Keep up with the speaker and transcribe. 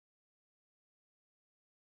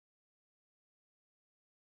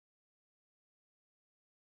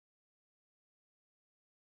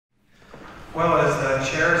Well, as the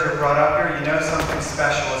chairs are brought up here, you know something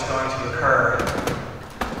special is going to occur.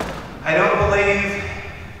 I don't believe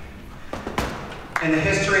in the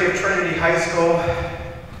history of Trinity High School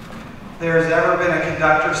there has ever been a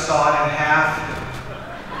conductor sawed in half.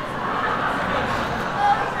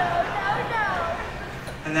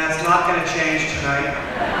 And that's not going to change tonight.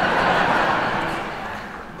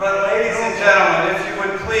 But ladies and gentlemen, if you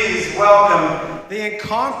would please welcome the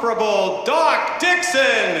incomparable Doc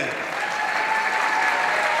Dixon.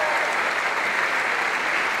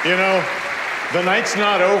 You know, the night's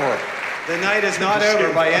not over. The night is not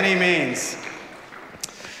over by any means.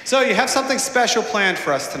 So you have something special planned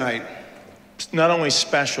for us tonight. Not only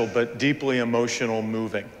special, but deeply emotional,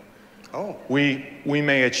 moving. Oh. We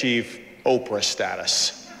may achieve Oprah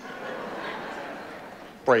status.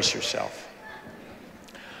 Brace yourself.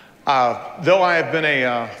 Though I have been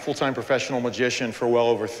a full-time professional magician for well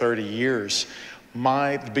over 30 years,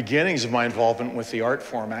 the beginnings of my involvement with the art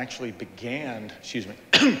form actually began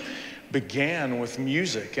with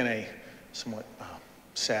music in a somewhat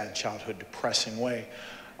sad, childhood, depressing way.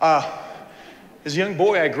 As a young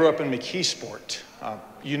boy, I grew up in McKeesport.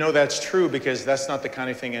 You know that's true because that's not the kind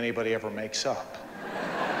of thing anybody ever makes up.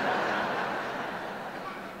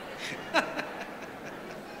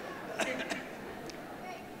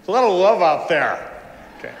 There's a lot of love out there.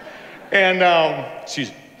 Okay. And, excuse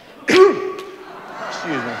me.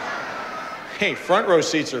 Hey, front row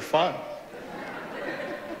seats are fun.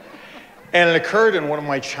 And it occurred in one of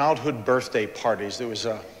my childhood birthday parties. There was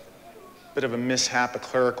a bit of a mishap, a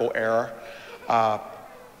clerical error.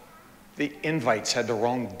 The invites had the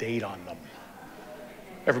wrong date on them.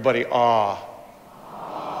 Everybody,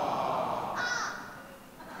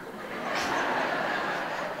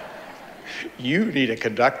 You need a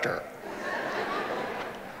conductor.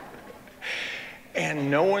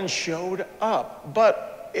 And no one showed up.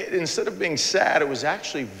 But instead of being sad, it was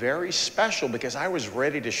actually very special because I was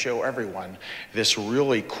ready to show everyone this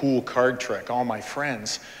really cool card trick, all my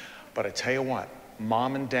friends. But I tell you what,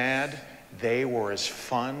 Mom and Dad, they were as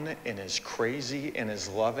fun and as crazy and as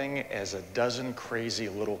loving as a dozen crazy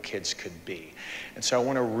little kids could be. And so I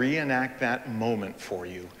want to reenact that moment for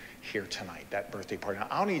you here tonight, that birthday party. Now,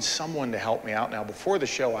 I'll need someone to help me out. Now, before the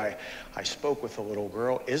show, I spoke with a little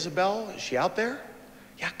girl. Isabel, is she out there?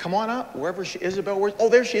 Yeah, come on up, wherever she is. Isabel, oh,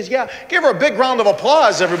 there she is. Yeah, give her a big round of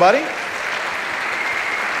applause, everybody.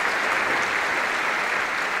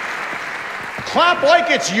 Clap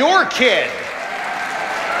like it's your kid.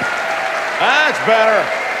 That's better.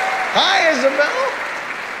 Hi, Isabel.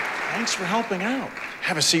 Thanks for helping out.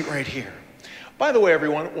 Have a seat right here. By the way,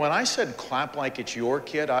 everyone, when I said clap like it's your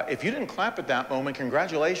kid, if you didn't clap at that moment,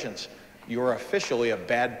 congratulations. You're officially a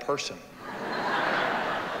bad person.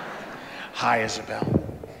 Hi, Isabel.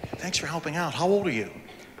 Thanks for helping out. How old are you?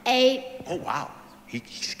 8. Oh, wow.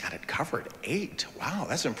 He's got it covered. 8. Wow,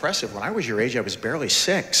 that's impressive. When I was your age, I was barely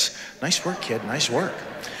 6. Nice work, kid. Nice work.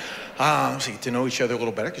 So you get to know each other a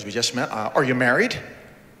little better because we just met. Are you married?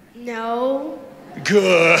 No.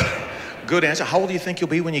 Good. Good answer. How old do you think you'll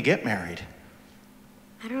be when you get married?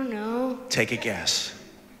 I don't know. Take a guess.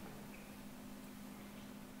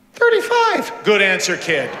 35. Good answer,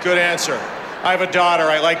 kid. Good answer. I have a daughter.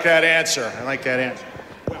 I like that answer. I like that answer.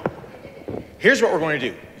 Well, here's what we're going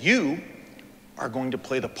to do. You are going to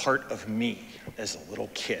play the part of me as a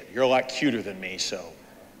little kid. You're a lot cuter than me, so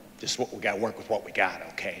just we got to work with what we got,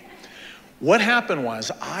 okay? What happened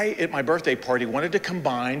was I, at my birthday party, wanted to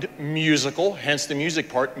combine musical, hence the music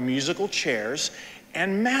part, musical chairs,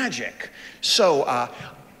 and magic. So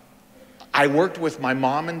I worked with my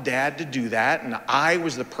mom and dad to do that, and I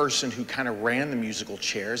was the person who kind of ran the musical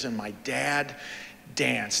chairs, and my dad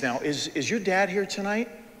danced. Now, is your dad here tonight?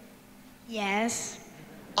 Yes.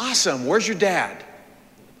 Awesome. Where's your dad?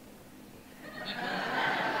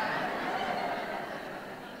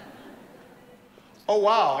 Oh,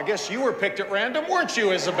 wow. I guess you were picked at random, weren't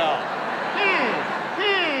you, Isabel?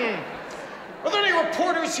 Are there any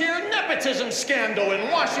reporters here? Nepotism scandal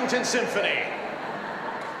in Washington Symphony.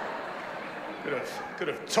 Could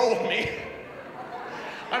have told me.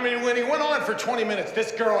 I mean, when he went on for 20 minutes,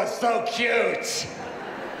 this girl is so cute.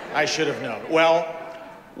 I should have known. Well,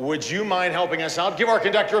 would you mind helping us out? Give our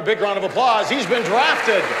conductor a big round of applause. He's been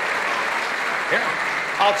drafted. Here,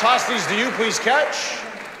 I'll toss these to you. Please catch.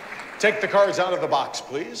 Take the cards out of the box,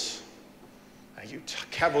 please. Now, you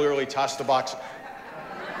cavalierly toss the box.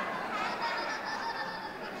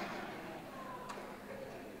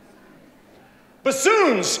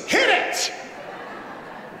 Bassoons, hit it!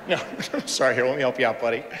 No, sorry, here, let me help you out,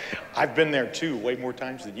 buddy. I've been there too, way more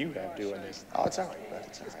times than you have doing this. Oh, it's all right, bud.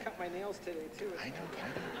 It's all right. Just cut my nails today, too. I know.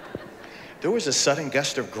 There was a sudden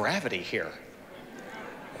gust of gravity here.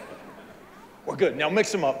 We're good. Now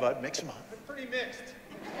mix them up, bud. Mix them up. They're pretty mixed.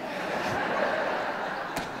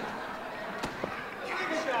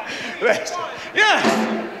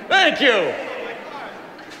 Yeah, thank you.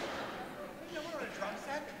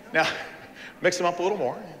 Now, mix them up a little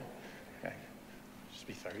more. Okay. Just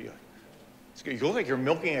be fair. It's good. You look like you're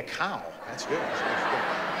milking a cow. That's good. That's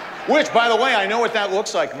good. Which, by the way, I know what that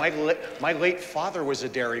looks like. My late father was a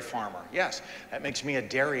dairy farmer. Yes, that makes me a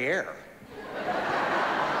derriere.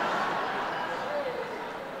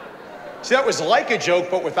 See, that was like a joke,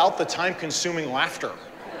 but without the time-consuming laughter.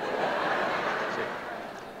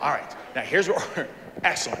 All right, now here's what we're,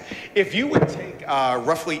 excellent. If you would take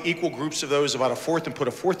roughly equal groups of those, about a fourth, and put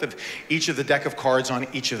a fourth of each of the deck of cards on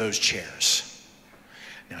each of those chairs.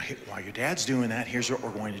 Now, while your dad's doing that, here's what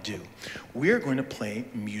we're going to do. We're going to play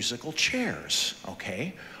musical chairs,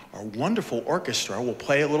 okay? Our wonderful orchestra will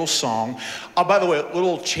play a little song. By the way, a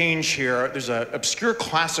little change here. There's an obscure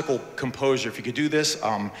classical composer, if you could do this,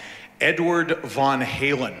 Edward von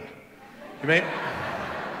Halen. You may?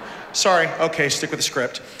 Sorry, okay, stick with the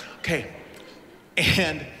script. Okay,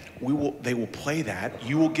 and they will play that.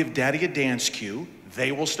 You will give Daddy a dance cue.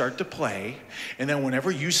 They will start to play. And then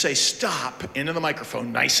whenever you say stop into the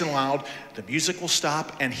microphone, nice and loud, the music will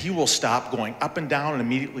stop and he will stop going up and down and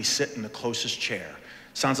immediately sit in the closest chair.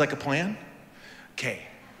 Sounds like a plan? Okay,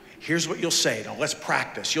 here's what you'll say. Now let's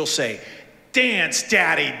practice. You'll say, dance,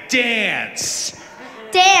 Daddy, dance.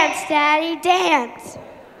 Dance, Daddy, dance.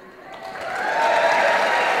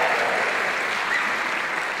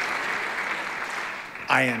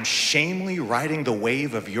 I am shamefully riding the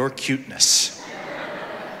wave of your cuteness.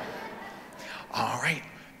 All right,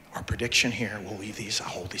 our prediction here, we'll leave these, I'll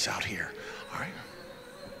hold these out here. All right.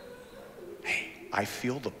 Hey, I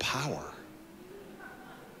feel the power.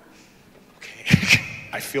 Okay,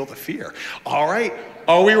 I feel the fear. All right,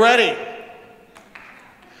 are we ready?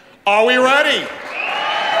 Are we ready?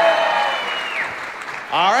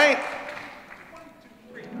 All right.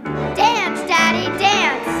 Dance, Daddy,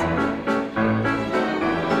 dance.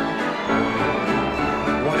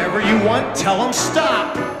 Whenever you want, tell them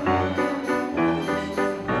stop. Stop.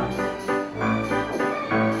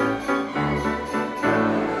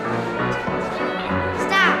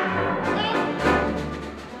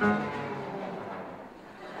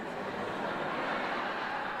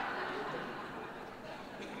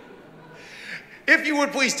 If you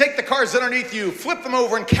would please take the cards underneath you, flip them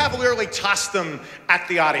over, and cavalierly toss them at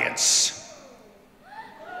the audience.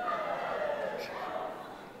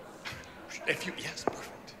 Yes,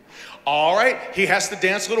 perfect. All right, he has to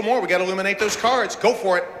dance a little more. We got to eliminate those cards. Go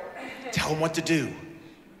for it. Tell him what to do.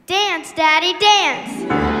 Dance, Daddy, dance.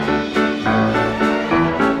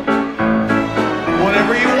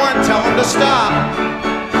 Whenever you want, tell him to stop.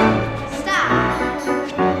 Stop.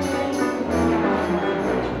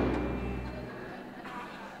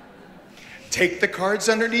 Take the cards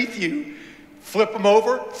underneath you, flip them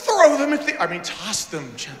over, throw them at toss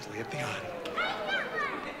them gently at the audience.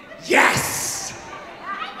 Yes!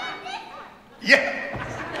 Yeah!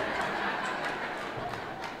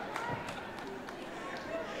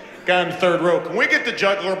 Guy in the third row, can we get the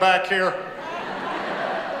juggler back here?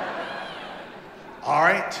 All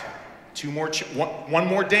right, one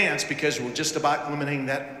more dance because we're just about eliminating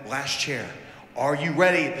that last chair. Are you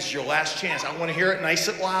ready? This is your last chance. I want to hear it nice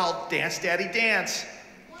and loud. Dance, Daddy, dance.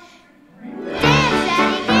 Dance,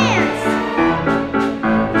 Daddy, dance.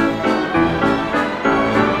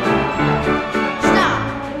 Stop.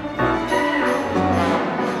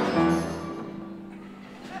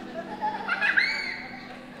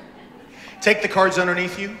 Take the cards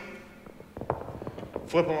underneath you,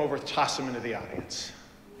 flip them over, toss them into the audience.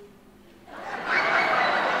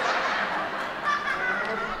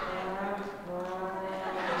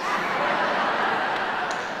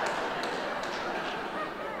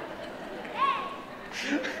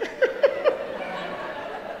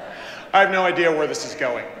 I have no idea where this is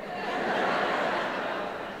going.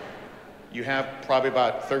 You have probably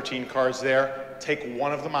about 13 cards there. Take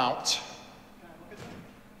one of them out.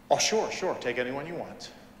 Oh, sure. Take any one you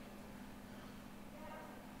want.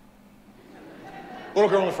 Little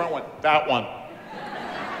girl in the front one. That one.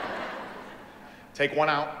 Take one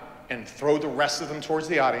out and throw the rest of them towards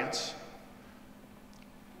the audience.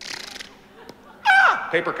 Ah!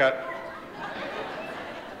 Paper cut.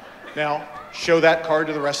 Now, show that card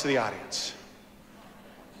to the rest of the audience.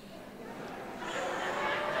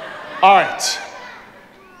 All right.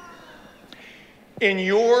 In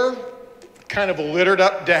your kind of littered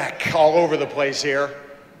up deck all over the place here,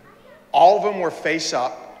 all of them were face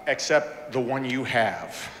up except the one you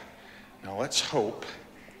have. Now let's hope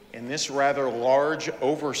In this rather large,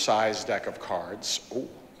 oversized deck of cards, oh,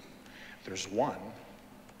 there's one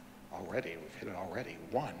already, we've hit it already,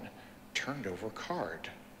 one turned over card.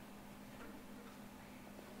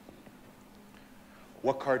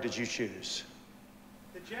 What card did you choose?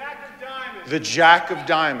 The Jack of Diamonds. The Jack of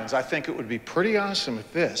Diamonds. I think it would be pretty awesome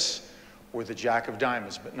if this were the Jack of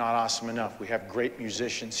Diamonds, but not awesome enough. We have great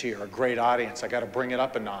musicians here, a great audience. I got to bring it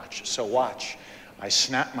up a notch. So watch. I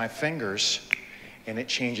snap my fingers, and it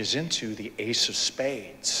changes into the Ace of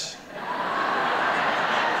Spades.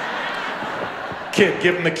 Kid,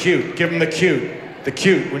 give him the cute. Give him the cute. The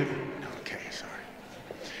cute. Okay, sorry.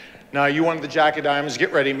 Now, you wanted the Jack of Diamonds.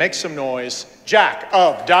 Get ready. Make some noise. Jack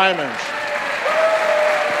of Diamonds.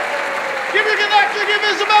 Give your conductor, give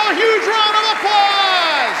Isabel a huge round of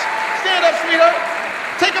applause. Stand up, sweetheart.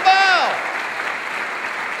 Take a bow.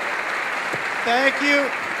 Thank you.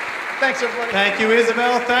 Thanks, everybody. Thank you,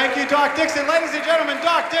 Isabel. Thank you, Doc Dixon. Ladies and gentlemen,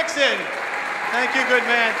 Doc Dixon. Thank you, good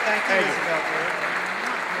man. Thank you, Isabel.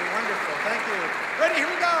 You're wonderful. Thank you. Ready, here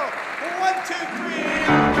we go.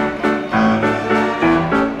 1, 2, 3.